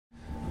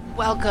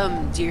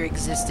Welcome, dear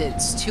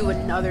existence, to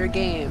another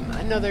game.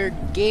 Another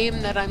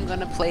game that I'm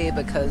gonna play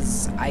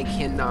because I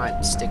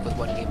cannot stick with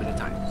one game at a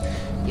time.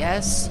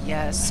 Yes,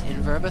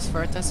 In Verbis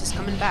Virtus is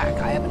coming back.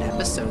 I have an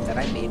episode that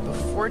I made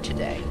before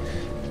today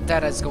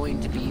that is going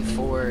to be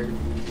for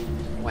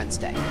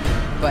Wednesday.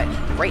 But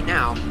right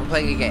now, we're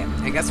playing a game,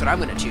 and guess what I'm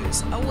gonna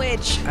choose? A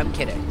witch! I'm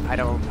kidding. I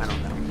don't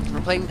know.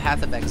 We're playing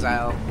Path of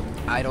Exile.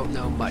 I don't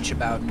know much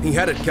about He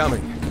had it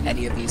coming.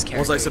 any of these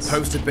characters. Was I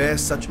supposed to bear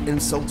such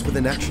insults with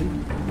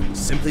inaction?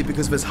 Simply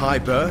because of his high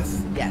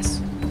birth?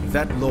 Yes.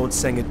 That lord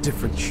sang a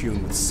different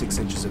tune with 6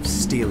 inches of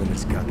steel in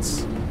his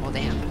guts. Well,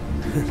 damn.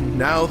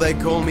 Now they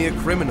call me a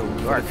criminal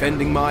for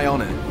defending my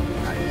honor.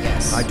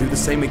 Yes. I'd do the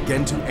same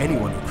again to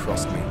anyone who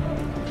crossed me.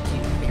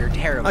 You're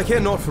terrible. I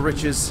care not for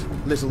riches,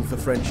 little for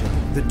friendship.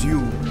 The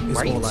duel is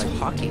Why are all I you need.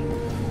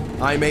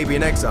 talking? I may be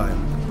an exile,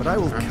 but I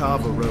will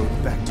carve a road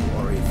back to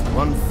Ori for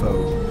one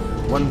foe,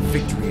 one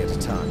victory at a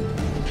time.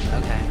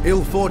 Okay.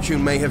 Ill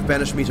fortune may have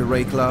banished me to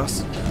Ray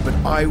class, but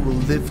I will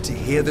live to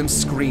hear them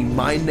scream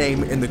my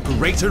name in the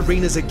great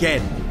arenas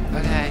again.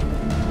 Okay.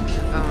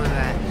 Oh,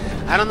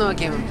 that. I don't know what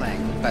game I'm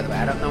playing, by the way.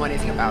 I don't know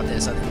anything about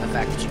this other than the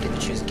fact that you get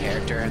to choose a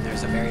character and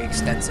there's a very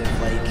extensive,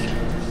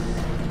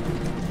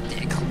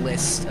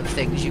 list of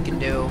things you can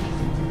do.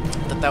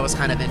 I thought that was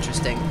kind of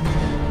interesting.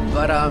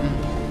 But,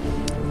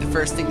 the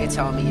first thing they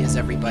tell me is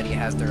everybody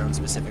has their own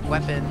specific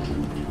weapon.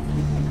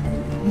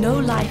 No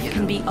life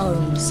can be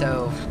owned.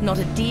 So, not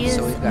a deer,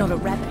 not a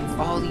rabbit.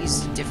 All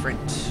these different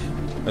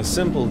A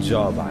simple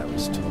job, I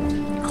was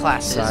told.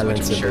 classes,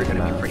 Silence which I'm sure are a big going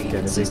to be mouth, pretty get a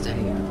big consistent.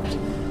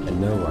 payout,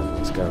 and no one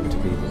was going to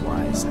be the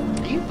wiser.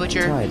 Are you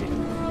butcher? Tidy,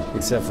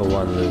 except for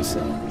one loose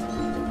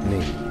end.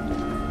 Me.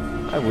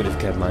 I would have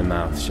kept my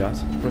mouth shut.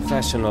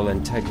 Professional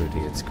integrity,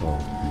 it's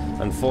called.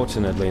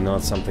 Unfortunately,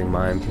 not something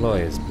my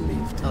employers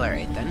believed.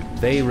 Alright then.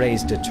 They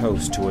raised a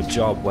toast to a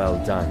job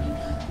well done.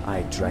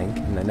 I drank,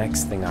 and the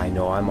next thing I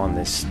know, I'm on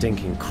this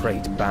stinking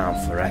crate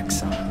bound for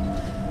exile.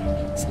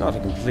 It's not a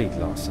complete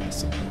loss, I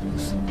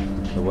suppose.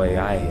 The way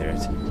I hear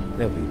it,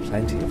 there'll be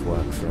plenty of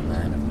work for a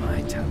man of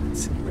my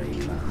talents in Ray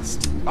class.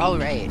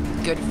 Alright,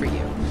 good for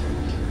you.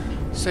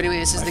 So anyway,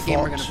 this is the game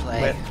we're gonna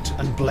play. Wept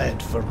and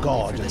bled for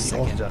God and the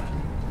Order.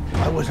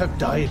 I would have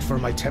died for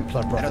my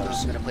Templar I don't know if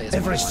brothers, I'm gonna play as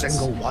every one once.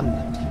 single one.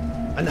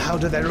 And how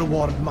do they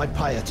reward my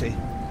piety,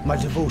 my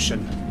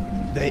devotion?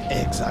 They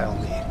exile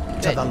me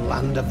to Good. the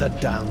land of the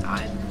damned,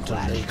 I'm to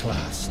glad.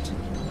 Reclast.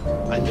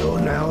 I know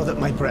now that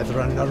my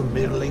brethren are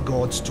merely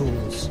God's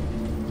tools.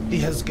 He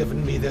has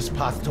given me this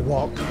path to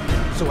walk,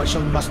 so I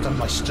shall muster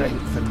my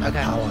strength and my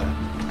Okay. power,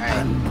 Alright.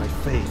 and my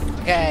faith.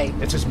 Okay.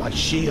 It is my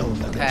shield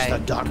against Okay. the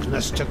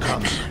darkness to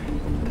come.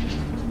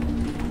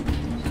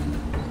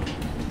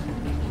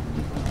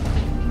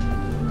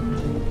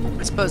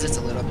 I suppose it's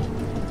a little...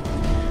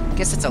 I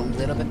guess it's a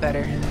little bit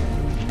better.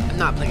 I'm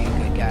not playing a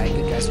good guy.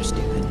 Good guys are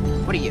stupid.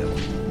 What are you?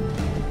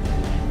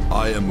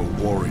 I am a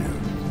warrior,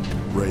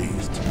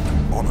 raised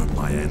and honored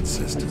my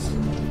ancestors.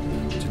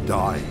 To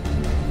die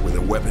with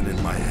a weapon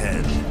in my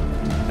hand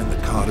and the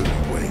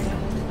Scanoru way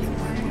in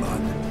my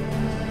blood.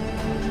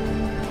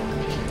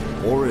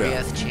 Warrior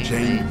Yes, chain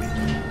chained me,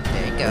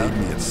 There you go. made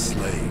me a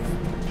slave.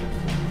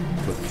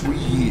 For 3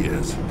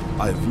 years,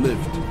 I've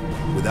lived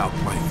without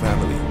my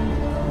family,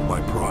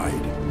 my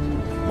pride,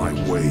 my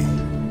way.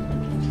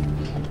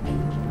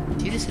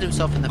 He just hit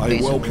himself in the I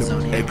face with his own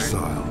welcome hammer.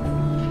 exile.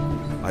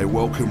 I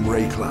welcome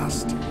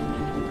Rayclast.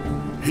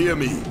 Hear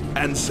me,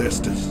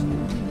 ancestors. A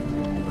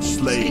Hitting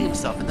slave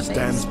himself in the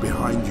stands face.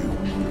 behind you.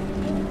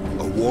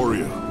 A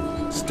warrior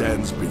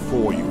stands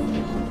before you.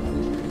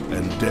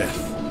 And death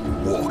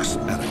walks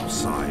at our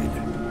side.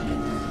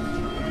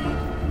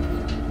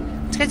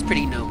 This guy's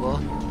pretty noble.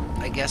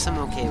 I guess I'm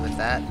okay with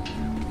that.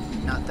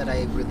 Not that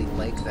I really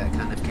like that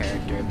kind of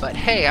character, but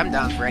hey, I'm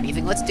down for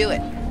anything. Let's do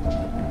it.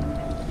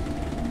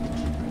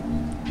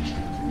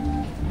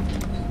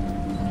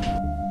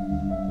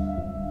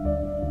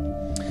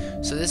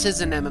 So this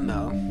is an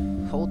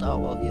MMO. Hold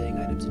Alt while viewing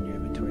items in your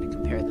inventory to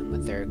compare them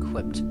with their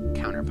equipped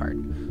counterpart.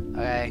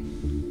 Okay.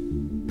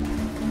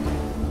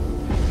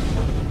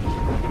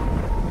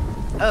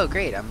 Oh,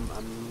 great. I'm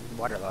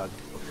waterlogged.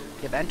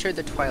 You've entered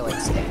the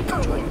Twilight State.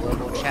 Join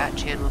global chat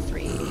channel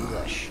 3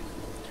 English.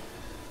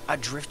 A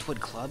driftwood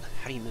club?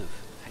 How do you move?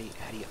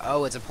 How do you?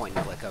 Oh, it's a point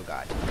and click. Oh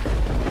god.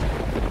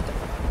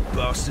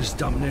 Bastards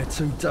dumped near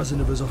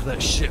 24 of us off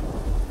that ship.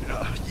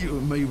 You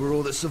and me were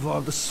all that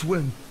survived the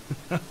swim.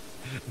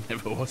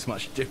 Never was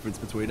much difference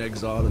between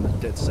exile and a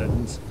death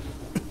sentence.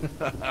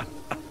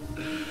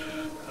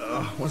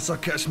 Once I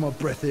catch my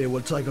breath here,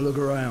 we'll take a look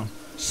around.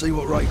 See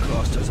what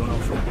Rayclast has on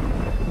offer.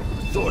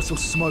 I thought I saw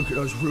smoke at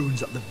those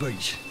ruins up the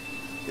beach.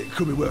 It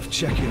could be worth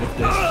checking if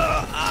there's...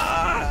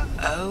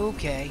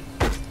 Okay.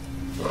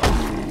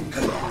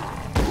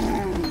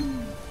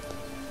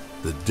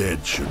 The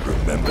dead should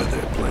remember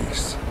their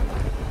place.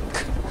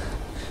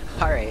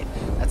 Alright,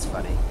 that's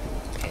funny.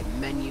 Okay,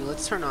 menu.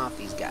 Let's turn off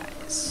these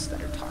guys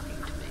that are talking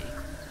to me.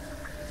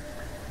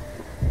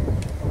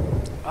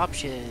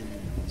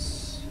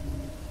 Options.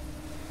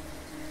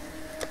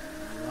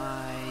 Y,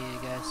 I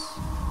guess.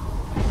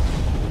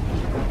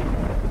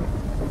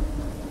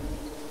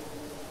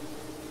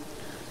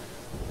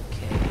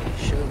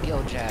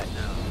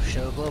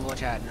 Global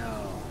chat,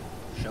 no.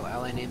 Show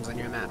ally names on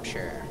your map,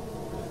 sure.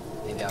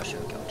 Maybe I'll show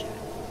guild chat.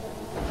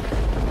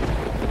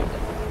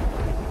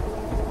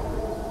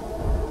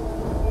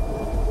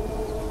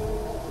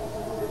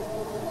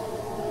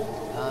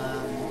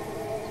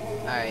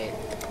 Alright,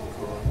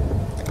 cool.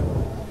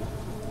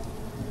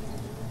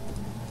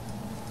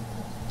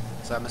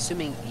 So I'm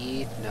assuming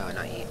E, no,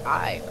 not E,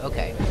 I,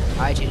 okay.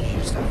 I changes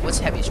your stuff. What's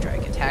Heavy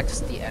Strike? Attacks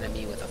the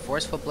enemy with a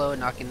forceful blow,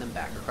 knocking them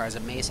back. Requires a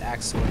mace,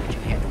 axe, sword, or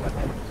two-handed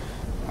weapon.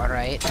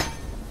 Alright.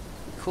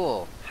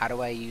 Cool. How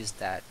do I use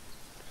that?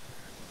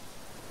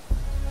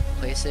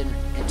 Place it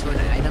into an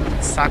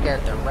item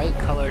socket the right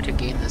color to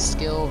gain the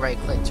skill, right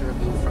click to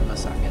remove from the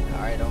socket.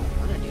 I don't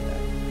want to do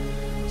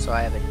that. So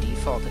I have a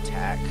default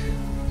attack,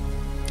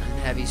 and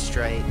Heavy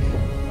Strike,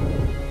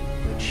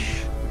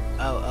 which,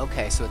 oh,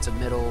 okay, so it's a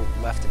middle,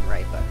 left, and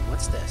right button.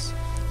 What's this?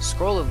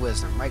 Scroll of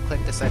Wisdom. Right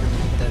click this item,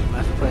 then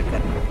left click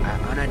an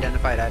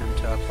unidentified item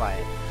to apply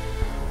it.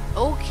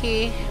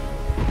 Okay.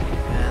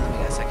 And let me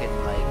guess, I can,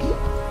 like,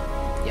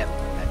 yep,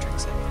 that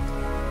drinks it.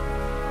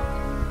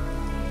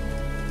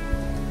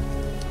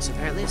 So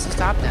apparently it's a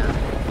stop down.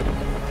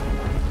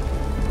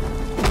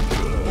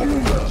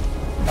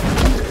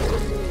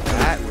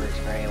 That works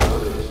very well.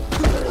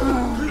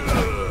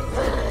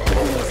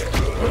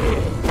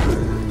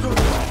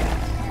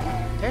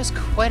 There's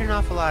quite an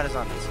awful lot of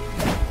zombies.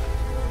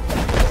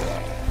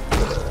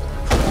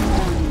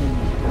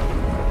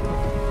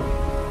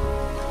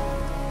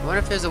 I wonder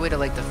if there's a way to,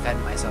 like,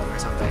 defend myself or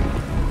something.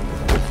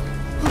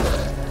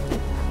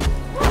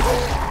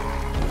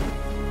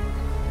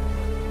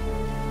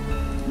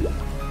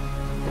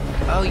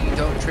 Oh, you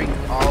don't drink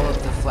all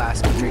of the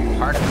flask, you drink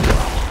part of it.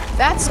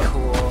 That's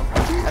cool.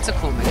 That's a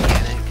cool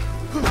mechanic.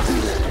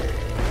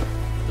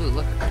 Ooh,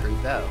 look, a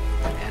crude bow.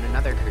 And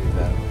another crude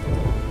bow.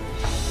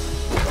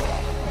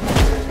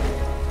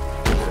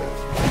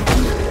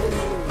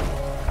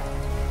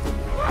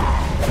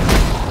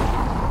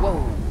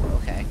 Whoa,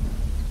 okay.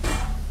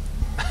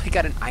 I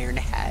got an iron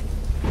hat.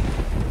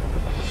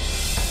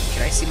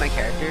 Can I see my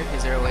character?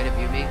 Is there a way to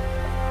view me?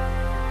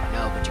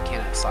 No, but you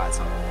can't have slots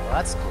on it. Well,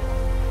 that's cool.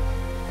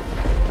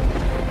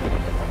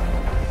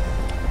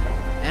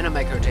 And a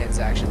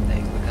microtransaction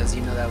thing, because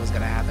you know that was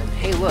gonna happen.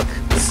 Hey, look,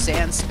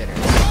 sand spitters.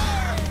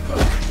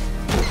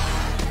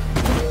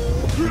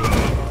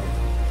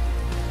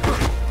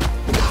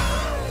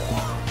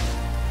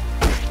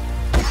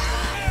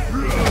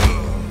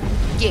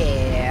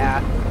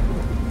 Yeah.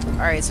 All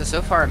right,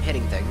 so far I'm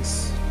hitting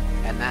things,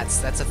 and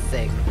that's a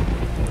thing.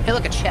 Hey,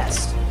 look, a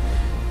chest.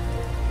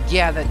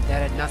 Yeah, that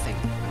had nothing.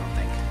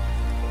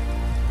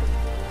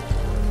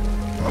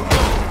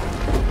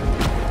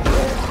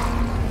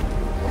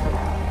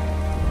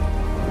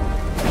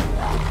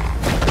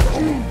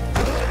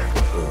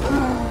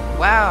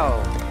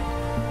 Wow!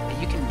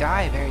 You can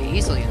die very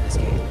easily in this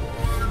game.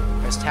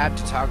 Press tab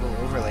to toggle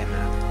overlay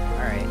map.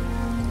 Alright.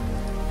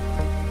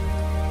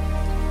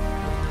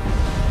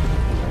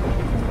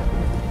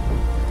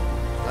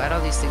 Glad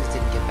all these things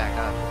didn't get back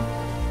up.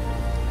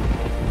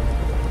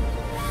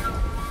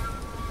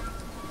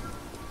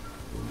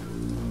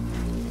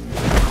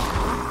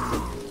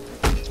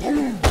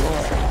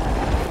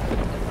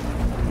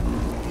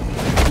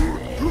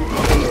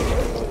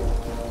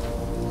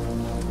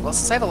 Well,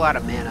 since I have a lot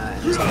of mana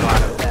and there's a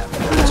lot of them,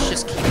 let's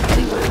just keep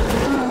hitting them.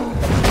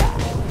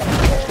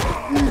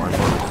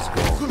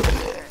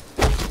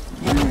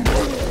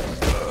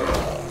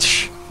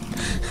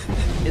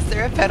 Is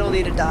there a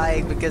penalty to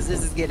dying? Because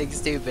this is getting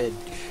stupid.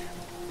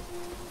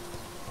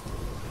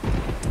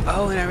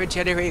 Oh, and I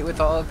regenerate with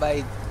all of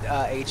my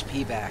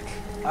HP back.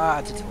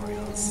 Ah,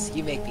 tutorials.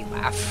 You make me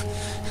laugh.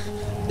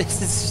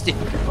 This is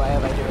stupid. Why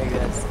am I doing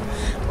this?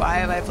 Why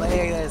am I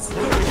playing this?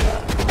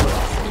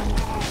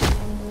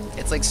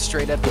 It's like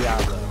straight up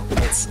Diablo.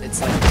 It's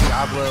like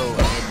Diablo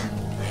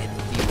in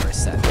the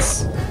worst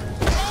sense.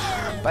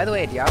 By the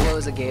way, Diablo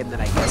is a game that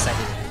I guess I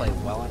didn't play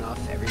well enough.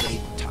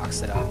 Everybody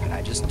talks it up, and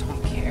I just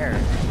don't care.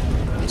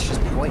 It's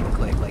just point and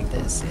click like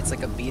this. It's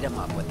like a beat 'em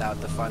up without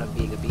the fun of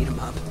being a beat 'em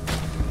up.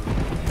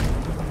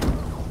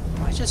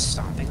 Am I just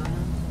stomping on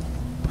them?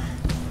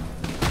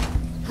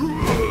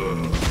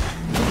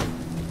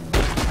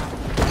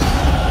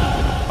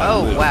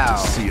 Oh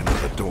wow! To see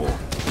another door.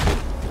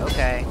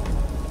 Okay.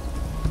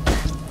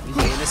 You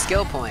gained a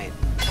skill point.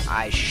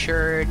 I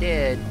sure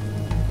did.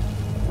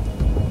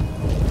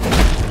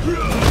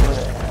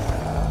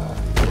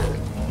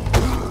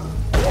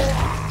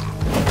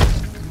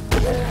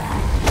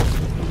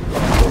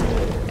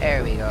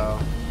 There we go.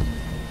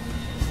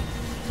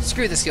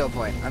 Screw the skill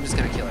point. I'm just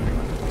gonna kill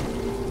everyone.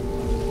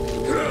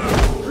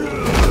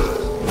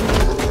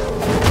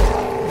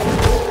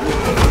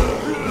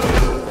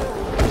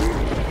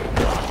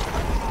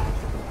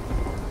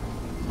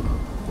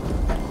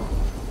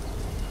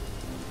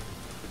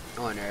 I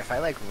wonder if I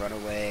like run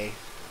away,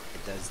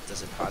 it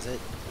does it pause it?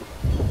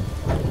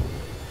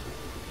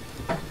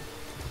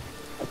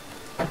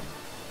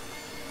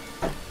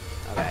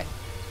 Okay.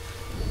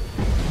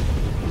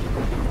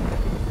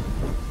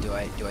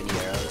 Do I need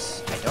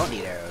arrows? I don't don't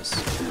need arrows.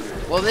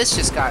 Well, this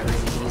just got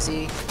really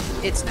easy.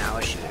 It's now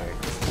a shooter.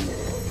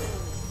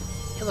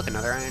 Hey, look,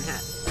 another iron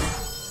hat.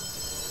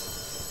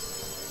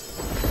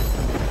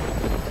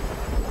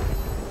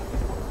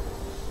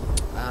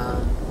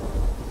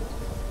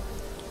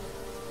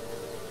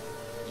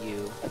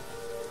 You.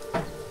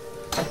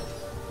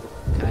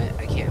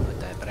 I can't put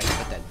that, but I can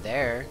put that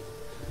there.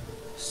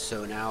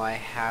 So now I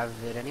have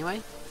it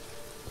anyway.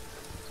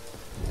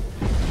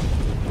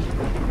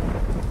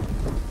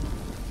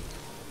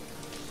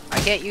 I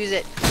can't use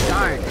it.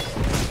 Darn.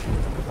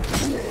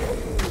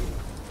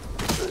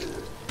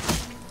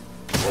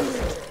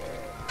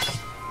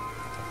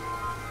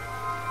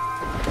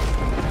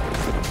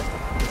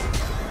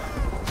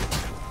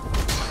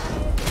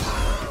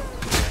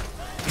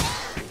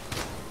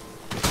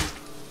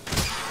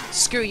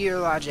 Screw your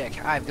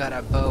logic. I've got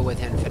a bow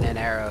with infinite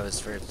arrows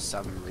for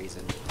some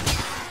reason.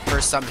 For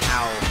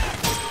somehow.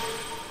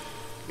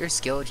 Your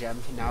skill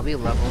gem can now be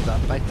leveled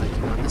up by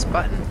clicking on this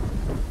button.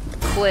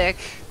 Click.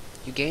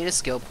 You gain a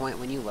skill point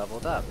when you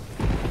leveled up.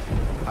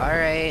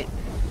 Alright.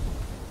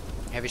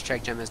 Heavy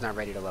strike gem is not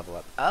ready to level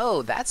up.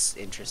 Oh, that's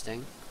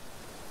interesting.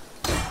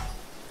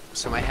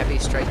 So my heavy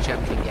strike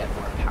gem can get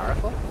more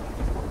powerful?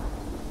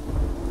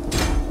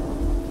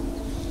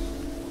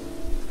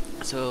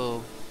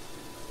 So...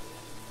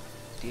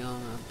 deal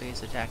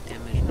base attack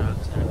damage,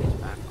 knocks enemies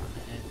back on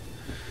hit.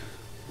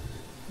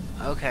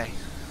 Okay.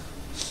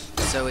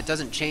 So it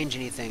doesn't change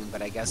anything,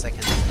 but I guess I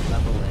can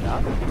level it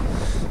up.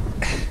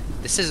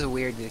 This is a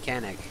weird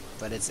mechanic,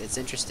 but it's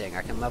interesting.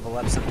 I can level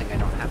up something I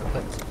don't have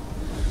equipped.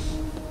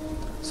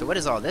 So what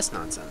is all this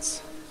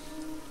nonsense?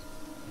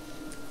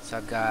 So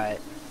I've got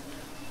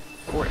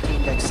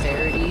 14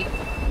 dexterity,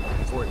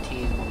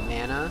 14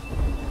 mana,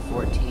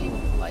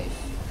 14 life.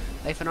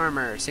 Life and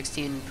armor,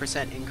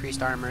 16%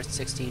 increased armor,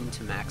 16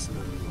 to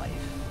maximum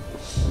life.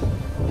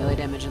 Melee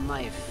damage and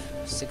life,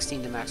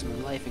 16 to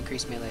maximum life,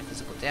 increased melee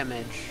physical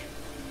damage.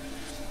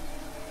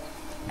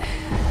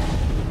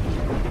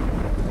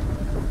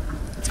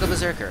 Let's go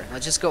Berserker.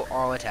 Let's just go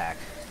all attack.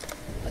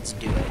 Let's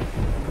do it.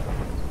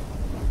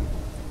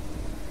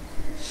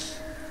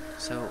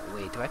 So,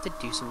 wait, do I have to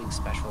do something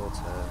special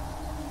to...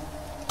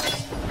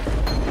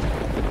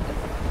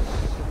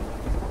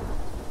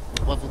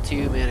 Level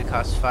 2, mana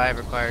cost 5,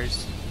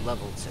 requires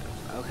level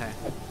 2. Okay.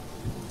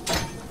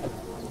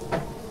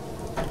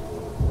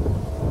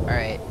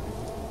 Alright.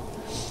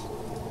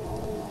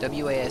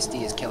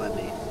 WASD is killing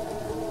me.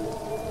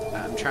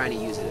 I'm trying to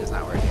use it, it's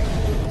not working.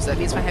 So that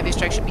means my heavy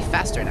strike should be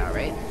faster now,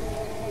 right?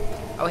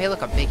 Oh, hey,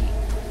 look, a biggie.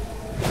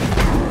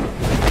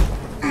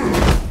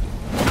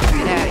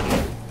 Get out of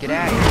here. Get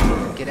out of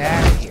here. Get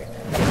out of here.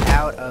 Get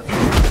out of here.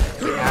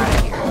 Get out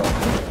of here.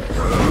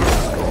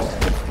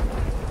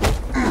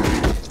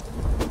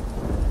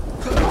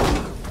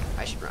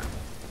 I should run.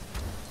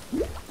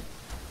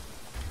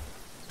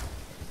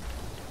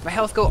 My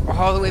health go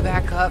all the way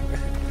back up.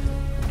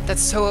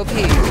 That's so OP.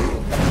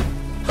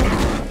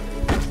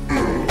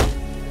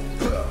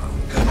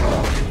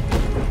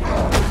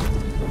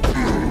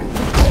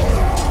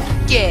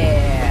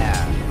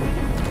 Yeah!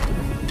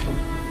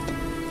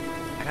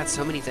 I got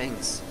so many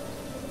things.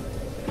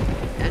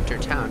 Enter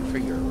town for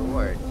your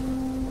reward.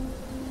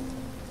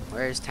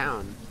 Where's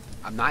town?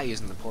 I'm not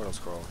using the portal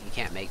scroll. You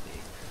can't make me.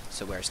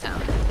 So where's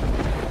town?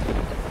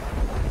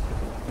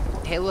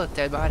 Hey look,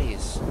 dead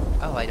bodies.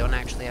 Oh, I don't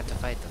actually have to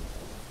fight them.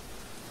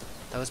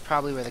 That was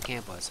probably where the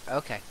camp was.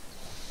 Okay.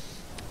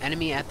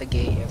 Enemy at the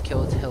gate. You've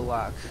killed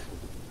Hillock.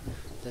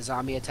 The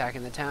zombie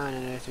attacking the town.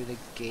 Enter through the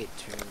gate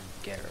to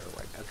get her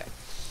reward. Okay.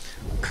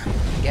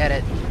 Get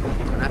it.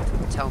 Don't have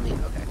to tell me.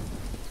 Okay.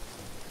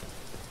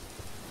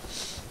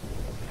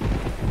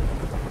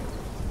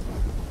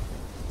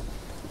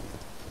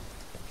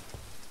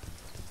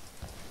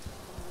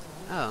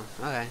 Oh,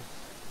 okay.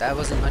 That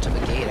wasn't much of a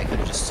gate. I could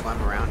have just swum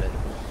around it.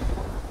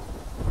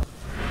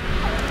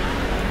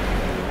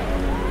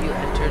 You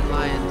entered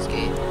Lion's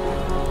Gate.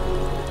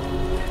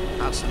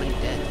 Oh, somebody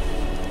dead.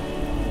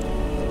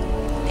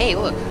 Hey,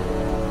 look.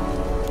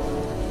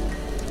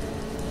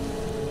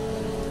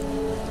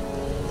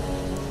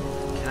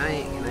 Can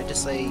I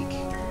just like...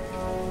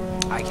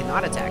 I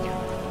cannot attack him.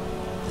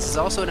 This is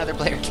also another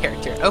player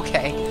character.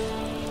 Okay.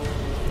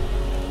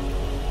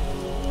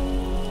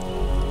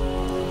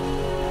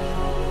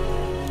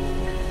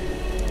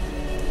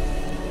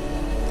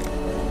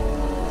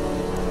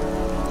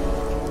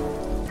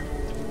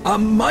 A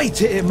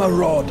mighty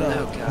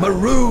marauder,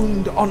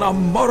 marooned on a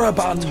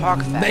moribund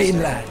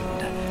mainland.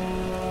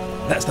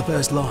 That's the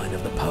first line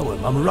of the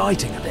poem I'm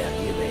writing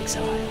about you,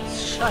 Exile.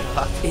 Shut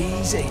up.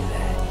 Easy,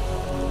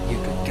 lad. You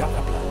could gut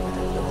a bloke with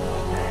a look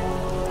like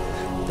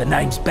that. The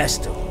name's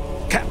Bestel,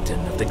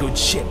 captain of the good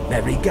ship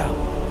Merry Go.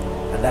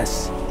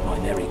 Alas, my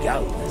Merry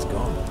Go has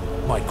gone.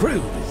 My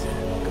crew is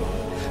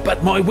gone.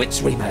 But my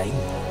wits remain,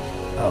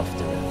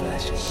 after a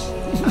fashion.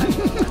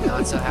 I'm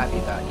not so happy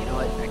about it. You know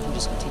what? I can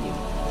just continue.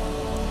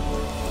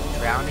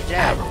 Drown or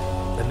dead.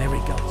 The Merry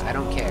Go. I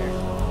don't care.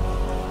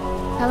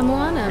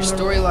 Palamoana. Your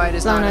storyline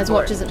is not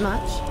important. watches it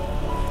much.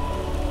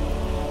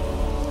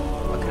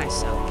 What can can I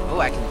sell? Oh,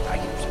 I can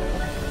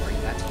bring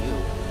that to you.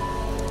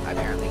 I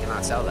apparently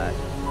cannot sell that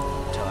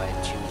until I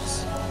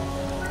choose.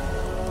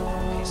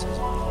 Okay, so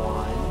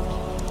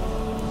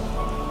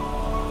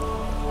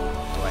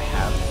 1. Do I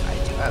have? I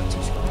do have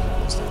 2 scrolls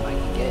of wisdom. I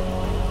can get a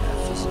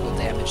physical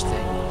damage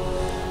thing,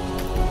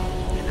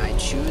 and I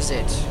choose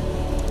it.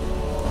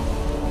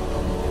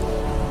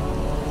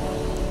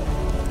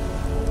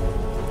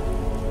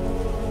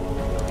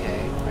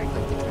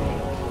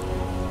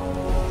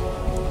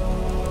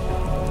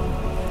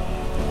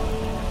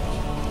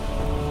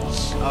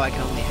 Oh, I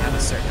can only have a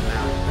certain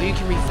amount. Oh, you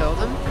can refill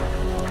them?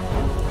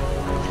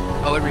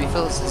 Oh, it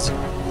refills as you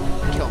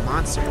kill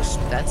monsters.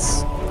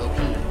 That's OP.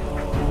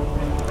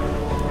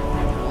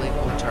 Only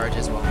one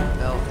charges while in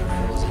belt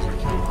refills as you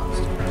kill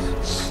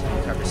monsters.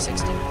 Cover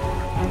 60.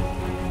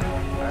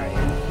 Alright.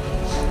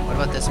 What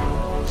about this one?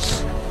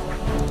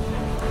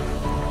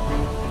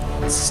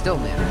 It's still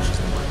mana, it's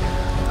just more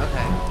mana.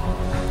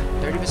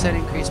 Okay. 30%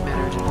 increased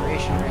mana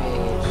regeneration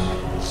rate.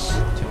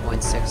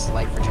 2.6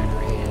 life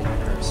regenerated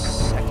per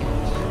second.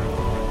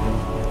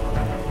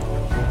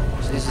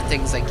 So these are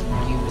things I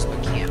can use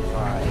but can't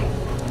buy.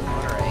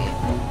 Alright.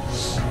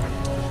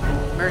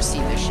 Mercy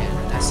mission.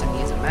 Nessa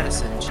needs a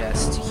medicine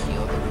chest to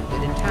heal the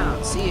wounded in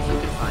town. See if you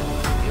can find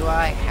one. Do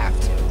I have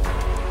to?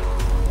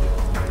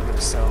 I'm gonna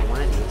sell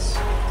one of these.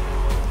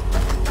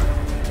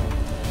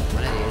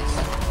 One of these.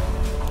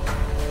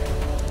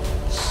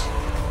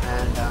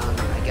 And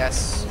I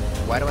guess,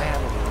 why do I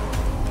have a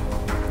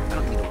wand? I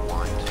don't need a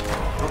wand.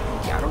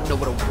 I don't know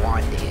what a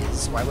wand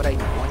is. Why would I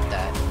want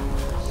that?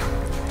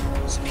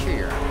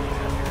 Superior.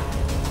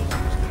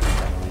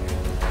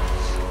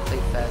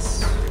 Plate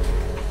vest.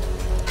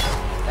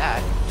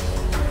 That.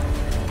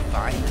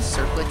 Bind the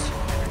circlet.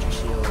 Energy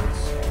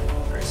shields.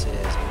 Versus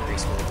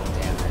increased physical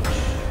damage.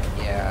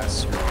 Yeah,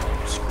 screw.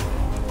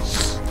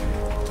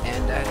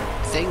 And a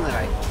thing that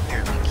I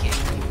apparently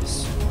can't use.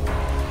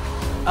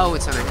 Oh,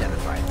 it's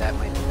unidentified. That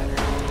might be better.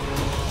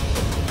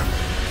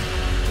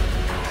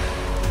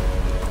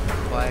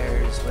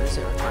 Requires, what is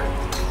it requiring?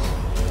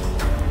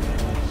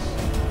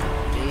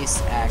 Base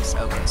axe.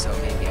 Okay, so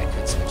maybe I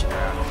could switch it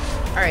around.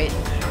 Alright.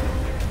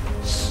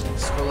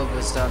 Scroll of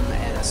Wisdom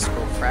and a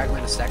scroll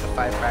fragment, a stack of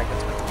 5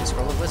 fragments with a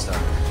scroll of Wisdom.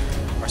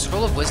 Or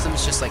Scroll of Wisdom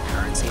is just like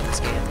currency in this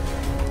game.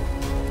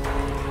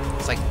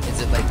 It's like, is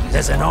it like using...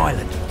 There's an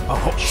island. A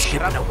hot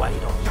ship and a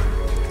wait on.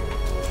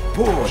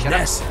 Poor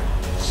Nessa.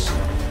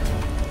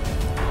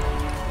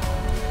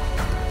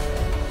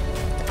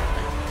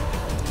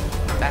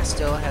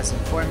 Bastille has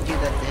informed you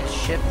that the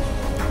ship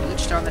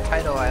beached on the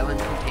Tidal Island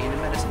contained a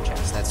medicine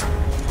chest. That's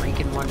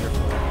freaking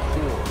wonderful.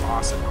 Cool.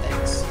 Awesome.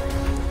 Thanks.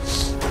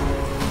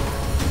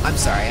 I'm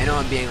sorry. I know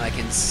I'm being like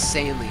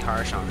insanely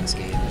harsh on this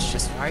game. It's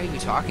just, why are you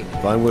talking to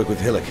me? Fine work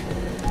with Hillock.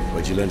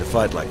 Where'd you learn to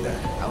fight like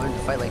that? I learned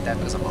to fight like that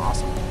because I'm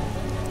awesome.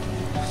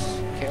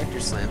 Character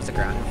slams the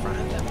ground in front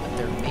of them with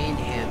their main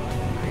hand,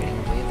 creating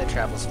a wave that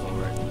travels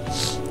forward.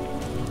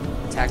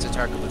 Attacks a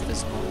target with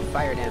physical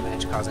fire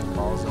damage, causing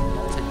balls of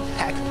molten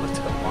magma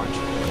to launch.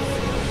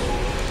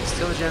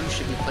 Skill gems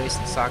should be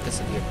placed in sockets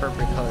of the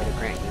appropriate color to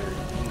grant your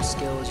new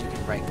skills. You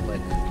can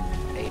right-click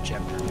a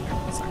gem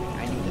terminator. Sorry,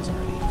 I knew this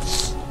already.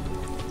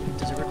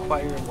 Does it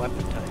require a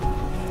weapon type?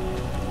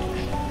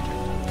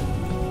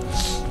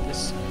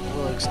 This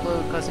will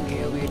explode, causing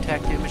AoE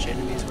attack damage to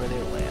enemies where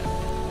they land.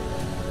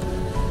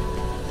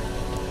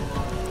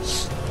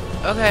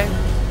 Okay.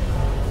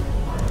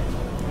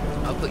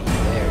 I'll put you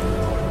there.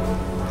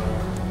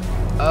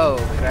 Oh,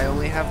 could I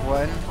only have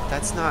one?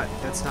 That's not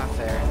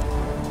fair.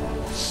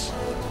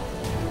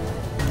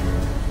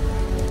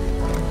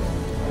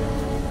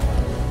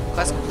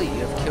 Class complete,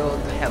 you have killed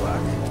the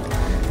Hillock.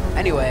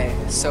 Anyway,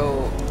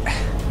 so,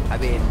 I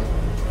mean,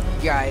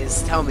 you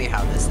guys, tell me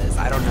how this is.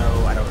 I don't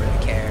know, I don't really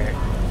care,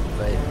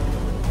 but...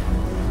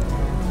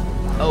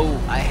 Oh,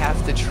 I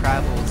have to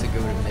travel to go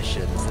to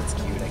missions. That's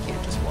cute, I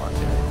can't just walk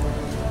there.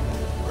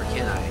 Or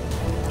can I?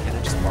 Can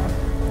I just walk?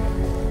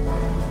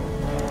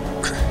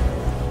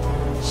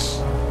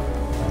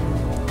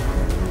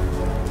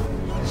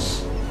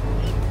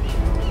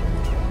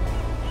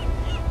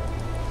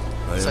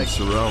 I am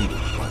surrounded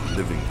by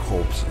living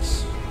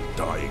corpses,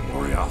 dying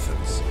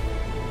Muwahahahaas.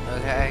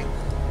 Okay.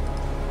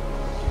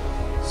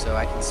 So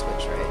I can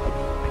switch, right? I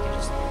can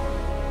just...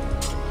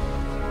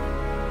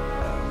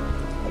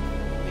 let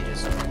me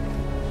just...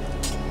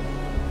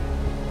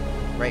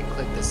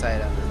 right-click this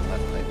item and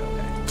left-click,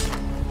 okay.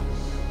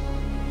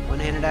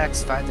 One-handed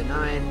axe, 5 to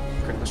 9.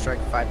 Critical strike,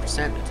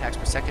 5%. Attacks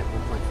per second,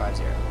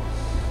 1.50.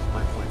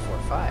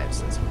 1.45,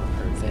 so that's one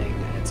per thing.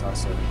 And it's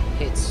also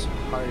hits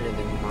harder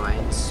than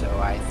mine, so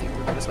I think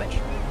we're going to switch.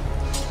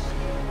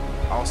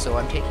 Also,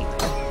 I'm taking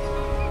them.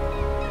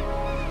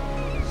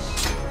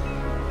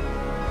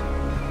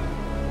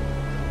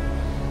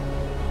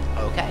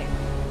 Okay.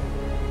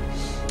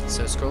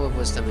 So, Scroll of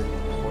Wisdom and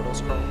Portal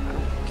Scroll? I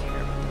don't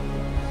care about them.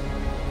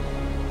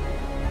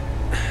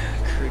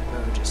 Crude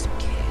bow, just in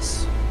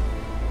case.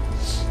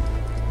 So,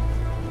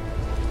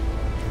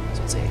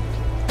 let's see.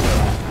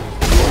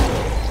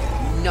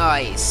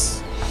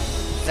 Nice!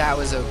 That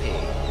was OP.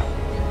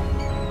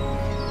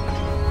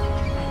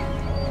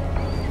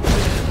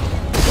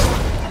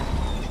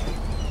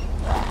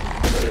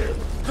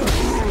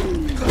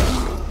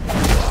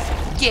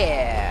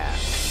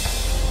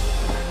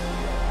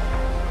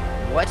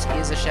 What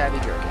is a shabby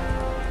jerkin?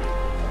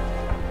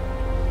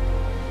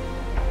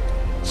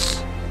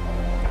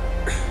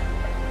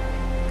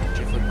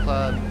 Driftwood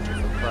Club,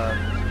 Driftwood Club.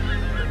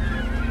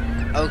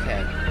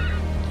 Okay.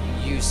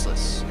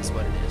 Useless is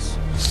what it is.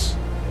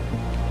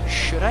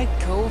 Should I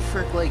go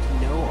for, like,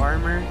 no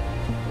armor?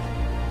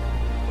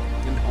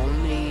 And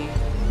only...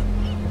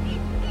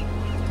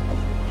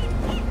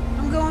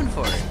 I'm going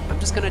for it. I'm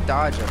just gonna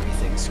dodge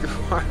everything. Screw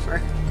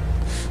armor.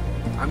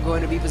 I'm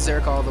going to be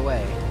berserk all the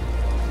way.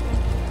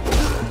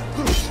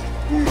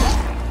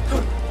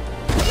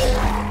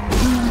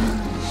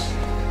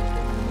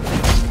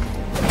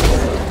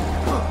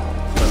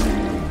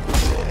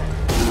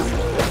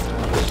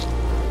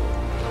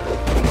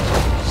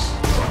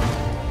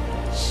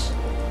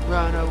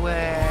 Run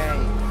away!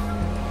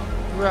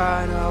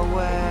 Run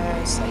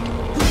away! Psych.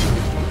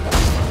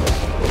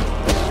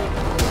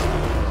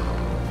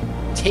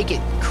 Take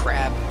it,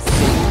 crab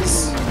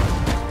things.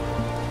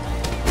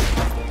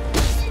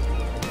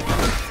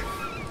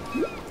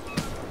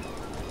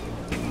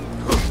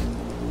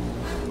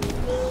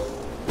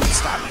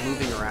 Stop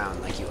moving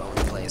around like you own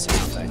the place or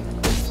something.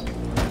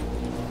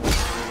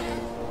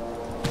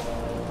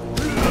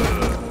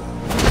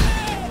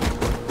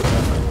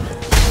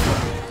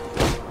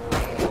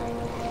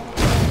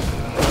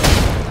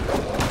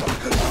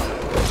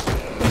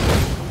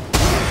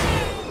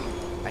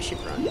 I should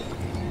run.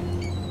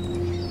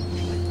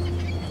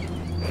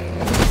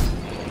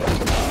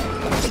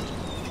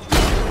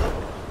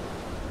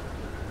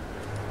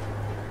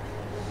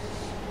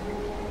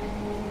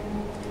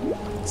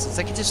 Since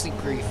I could just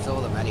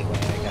refill them anyway,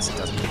 I guess it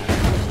doesn't matter.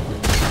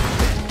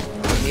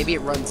 Maybe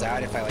it runs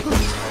out if I like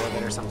lose all of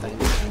it or something.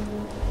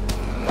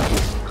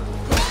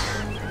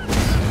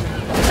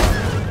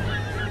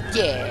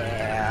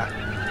 Yeah.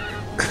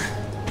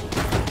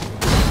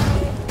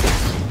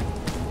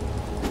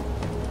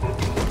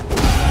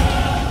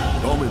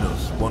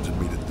 Dominus wanted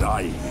me to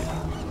die here.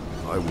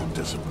 I will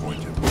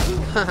disappoint him.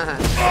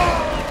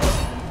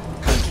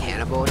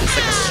 Cannibal, just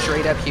like a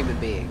straight up human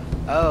being.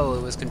 Oh,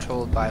 it was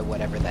controlled by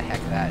whatever the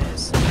heck that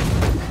is.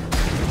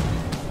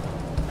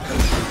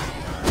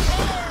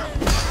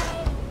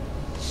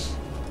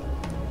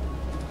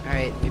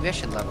 Alright, maybe I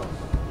should level.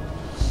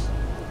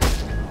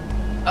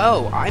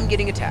 Oh, I'm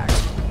getting attacked.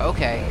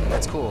 Okay,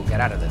 that's cool.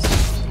 Get out of this.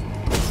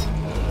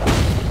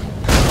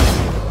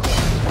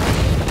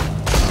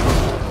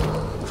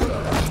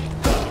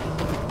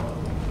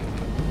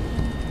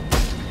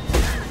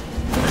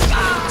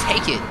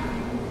 Take it,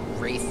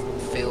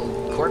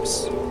 wraith-filled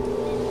corpse.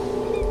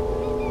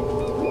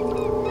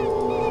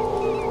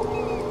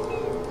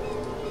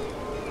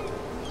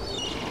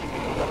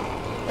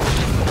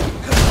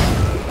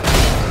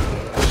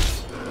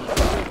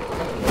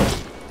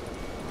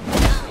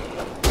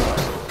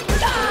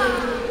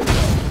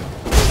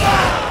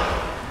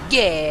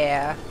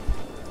 Yeah!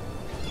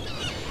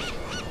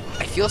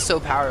 I feel so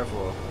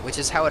powerful, which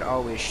is how it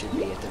always should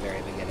be at the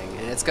very beginning,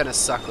 and it's gonna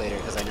suck later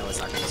because I know it's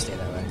not gonna stay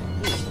that way.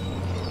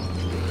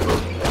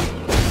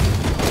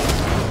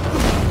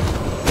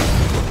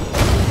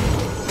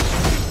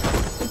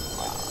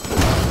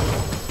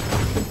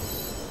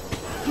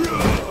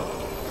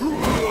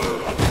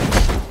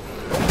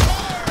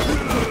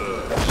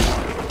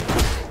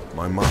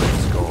 My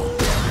mind's gone.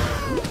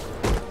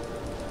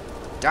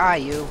 Die,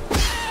 you!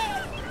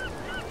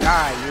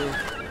 Die, you!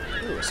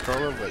 Ooh, a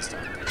scroll of wisdom.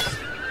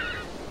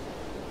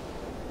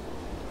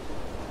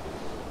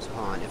 So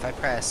hold on, if I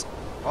press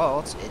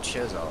Alt, it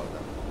shows all of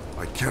them.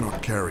 I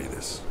cannot carry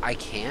this. I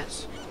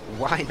can't?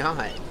 Why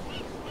not?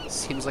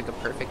 Seems like a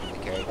perfect thing to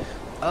carry.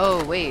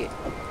 Oh, wait.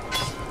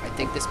 I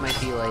think this might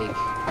be like...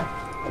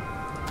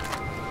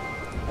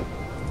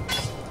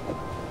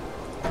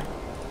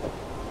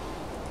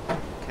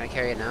 Can I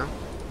carry it now?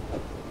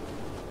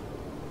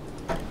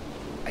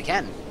 I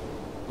can.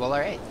 Well,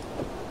 alright.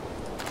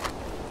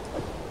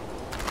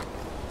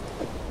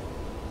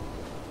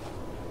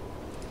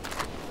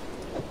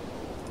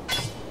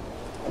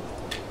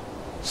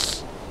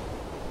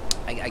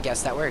 I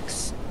guess that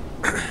works.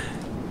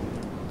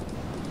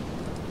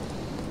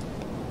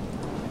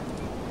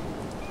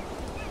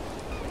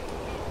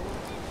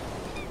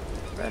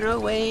 Run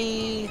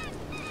away!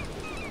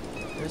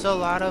 There's a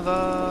lot of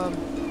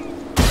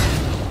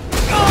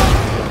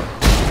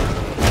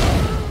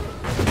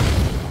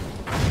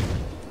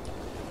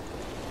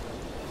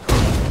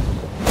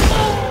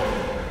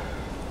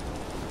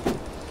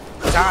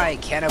Die,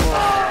 cannibal!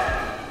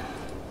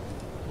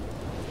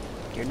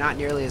 You're not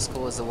nearly as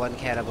cool as the one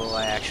cannibal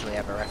I actually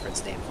have a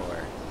reference name for.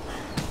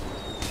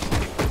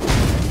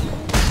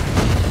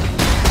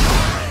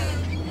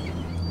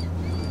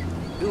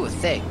 Ooh, a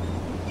thing.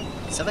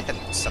 Is that like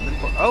a summon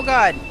port? Oh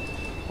god!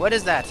 What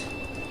is that?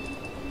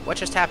 What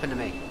just happened to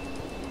me?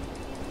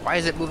 Why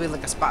is it moving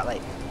like a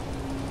spotlight?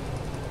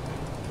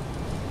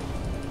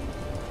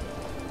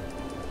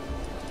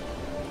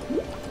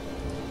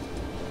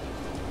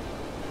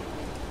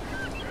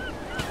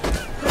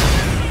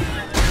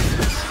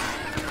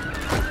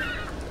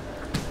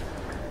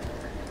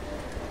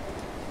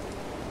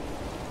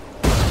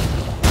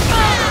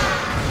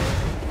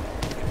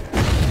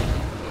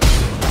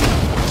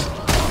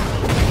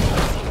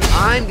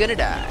 I'm gonna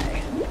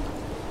die.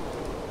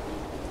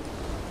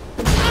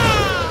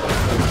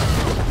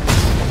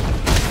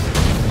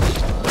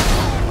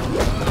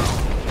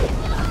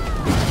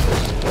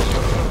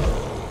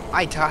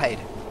 I died.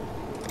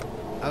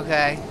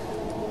 Okay.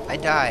 I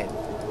died.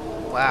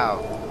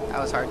 Wow. That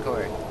was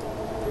hardcore.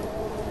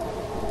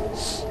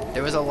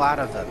 There was a lot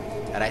of them,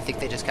 and I think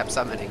they just kept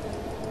summoning.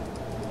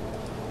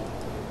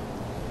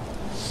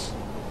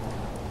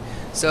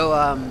 So,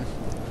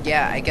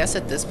 yeah, I guess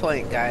at this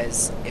point,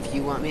 guys, if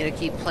you want me to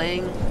keep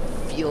playing,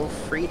 feel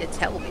free to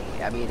tell me.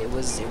 I mean, it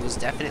was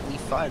definitely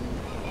fun.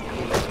 I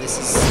mean, this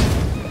is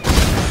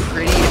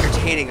pretty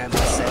entertaining, I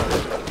must say.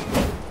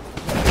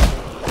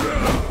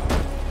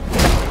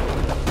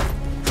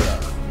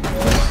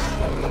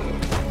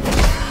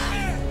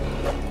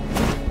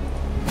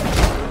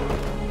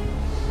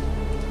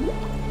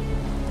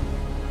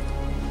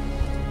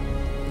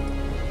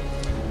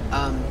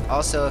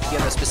 Also, if you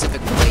have a specific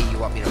way you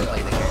want me to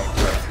play the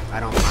character, I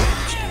don't mind.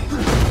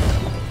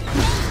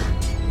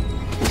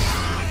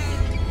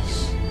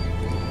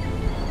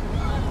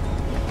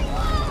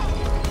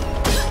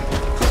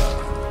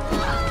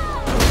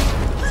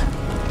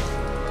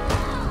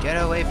 Get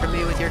away from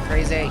me with your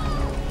crazy.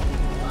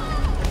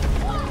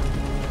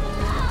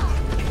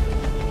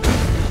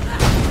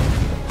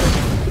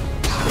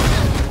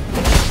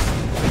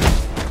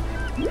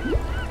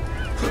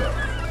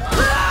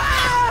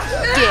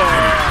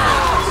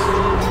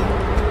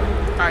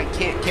 I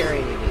can't carry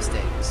any of these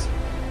things.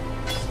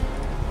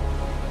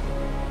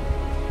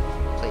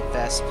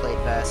 Plate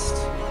vest,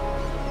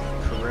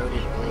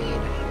 corroded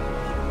blade,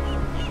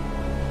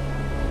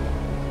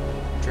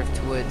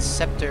 driftwood,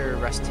 scepter,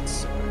 rusted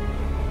sword,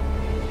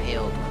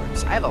 impaled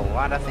corpse. I have a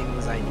lot of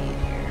things I need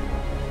here.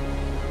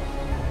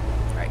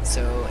 Alright,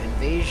 so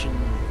invasion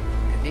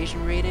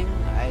rating,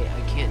 I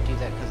can't do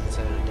that because it's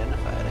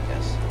unidentified, I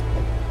guess.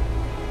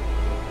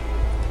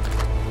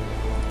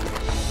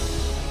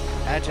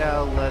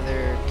 Agile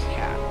leather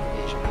cap,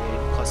 evasion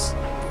rating, plus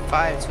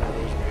 5 to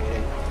evasion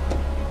rating.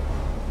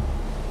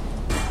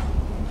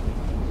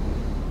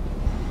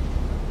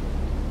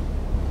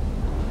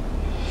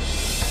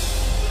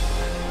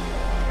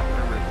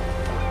 Armor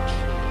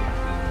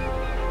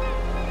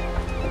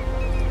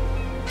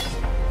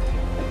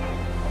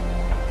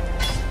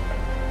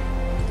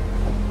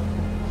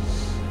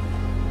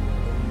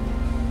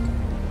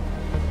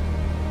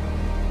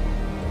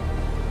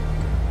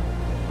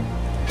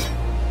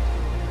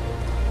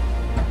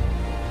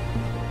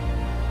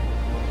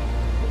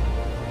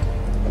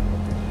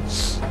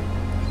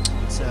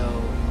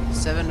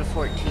 7 to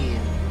 14.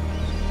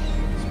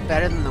 It's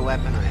better than the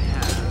weapon I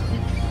have.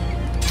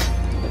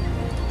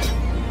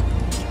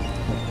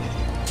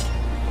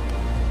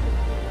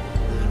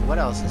 And what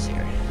else is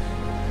here?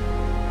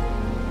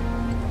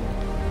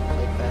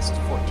 Plate vest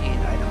 14,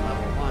 item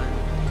level 1.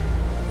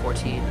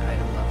 14,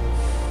 item level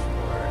 4.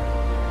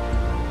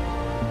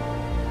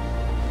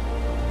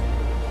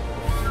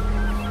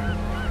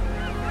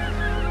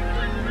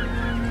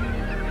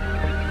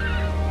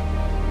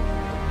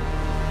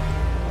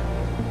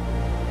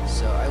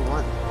 So I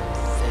want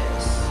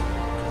this,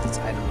 because it's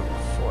item level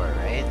 4,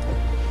 right?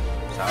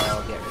 So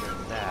I'll get rid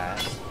of that.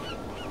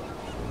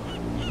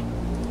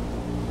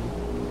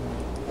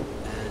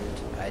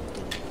 And I didn't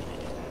mean to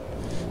do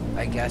that.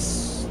 I guess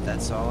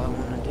that's all I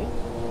want to do.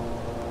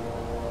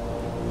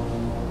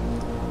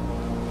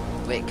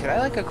 Wait, could I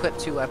like equip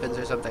 2 weapons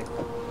or something?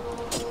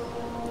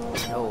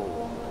 No.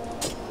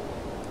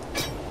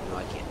 No,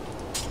 I can't.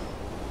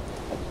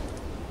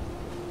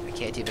 I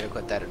can't even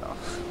equip that at all.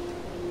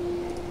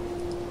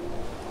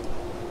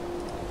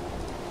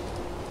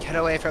 Get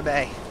away from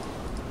me.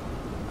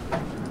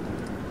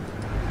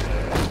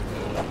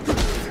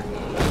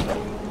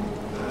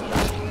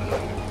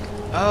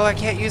 Oh, I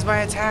can't use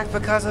my attack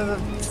because of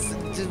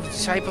the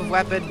type of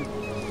weapon.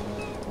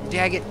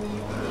 Dag it.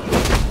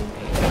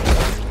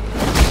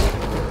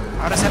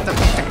 I'll just have to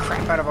beat the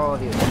crap out of all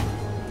of you.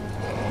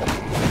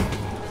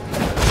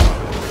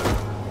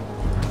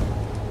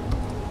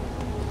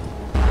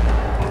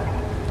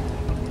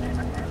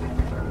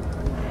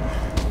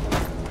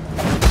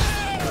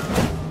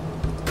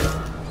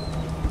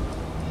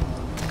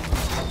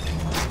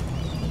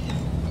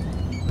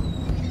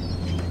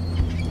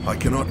 I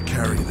cannot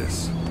carry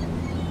this.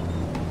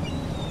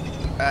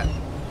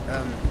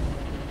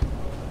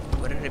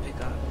 What did I pick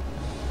up?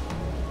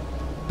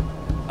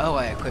 Oh,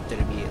 I equipped it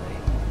immediately.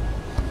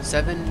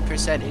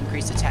 7%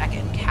 increased attack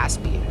and cast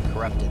speed.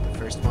 Corrupted. The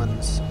first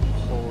ones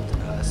hold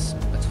us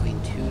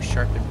between 2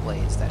 sharpened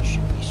blades that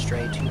should we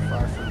stray too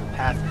far from the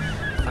path.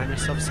 Find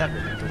yourself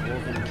severed with the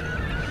woven king.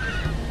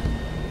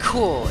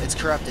 Cool, it's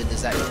corrupted.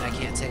 Does that mean I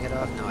can't take it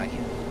off? No, I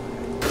can't.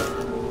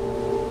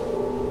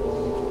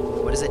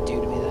 What does it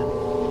do to me then?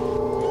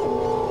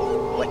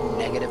 What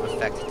negative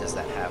effect does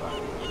that have on me?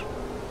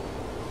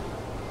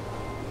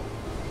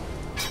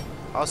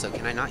 Also,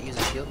 can I not use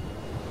a shield?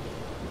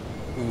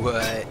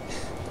 What?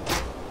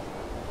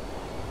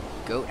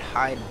 Goat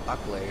hide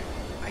buckler.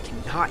 I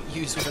cannot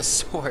use with a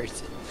sword.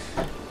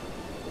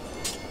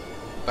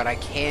 But I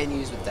can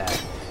use with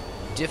that.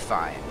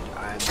 Defined.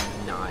 I'm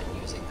not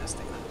using this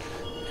thing then.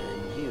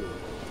 And you,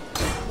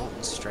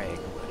 Molten Strike,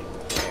 putting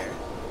it there.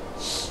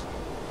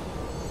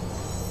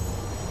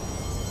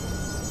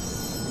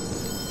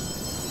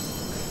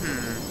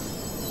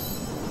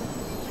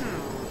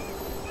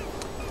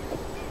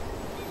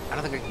 I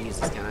don't think I can use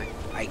this, can I?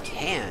 I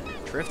can.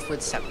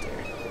 Driftwood Scepter.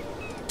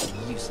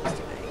 Useless to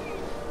me.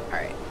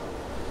 Alright.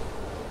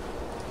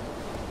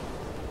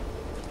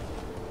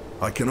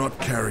 I cannot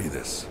carry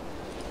this.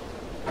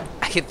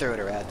 I can throw it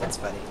around, that's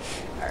funny.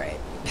 Alright.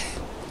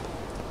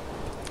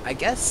 I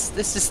guess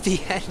this is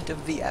the end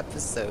of the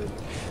episode.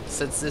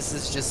 Since this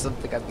is just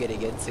something I'm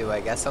getting into, I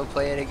guess I'll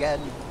play it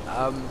again.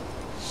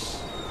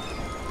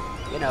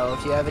 You know,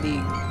 if you have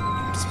any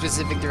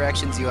specific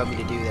directions you want me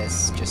to do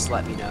this, just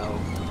let me know.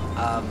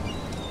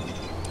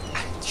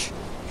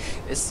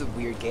 This is a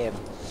weird game.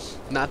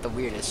 Not the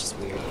weirdest, just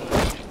weird.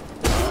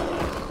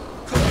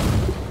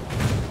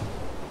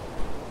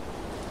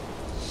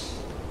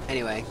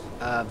 Anyway,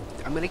 I'm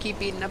gonna keep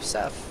beating up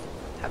stuff.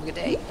 Have a good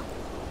day.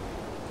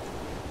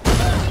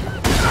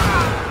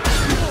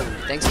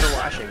 Thanks for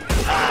watching.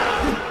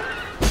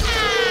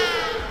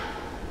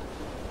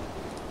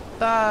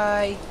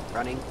 Bye!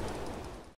 Running.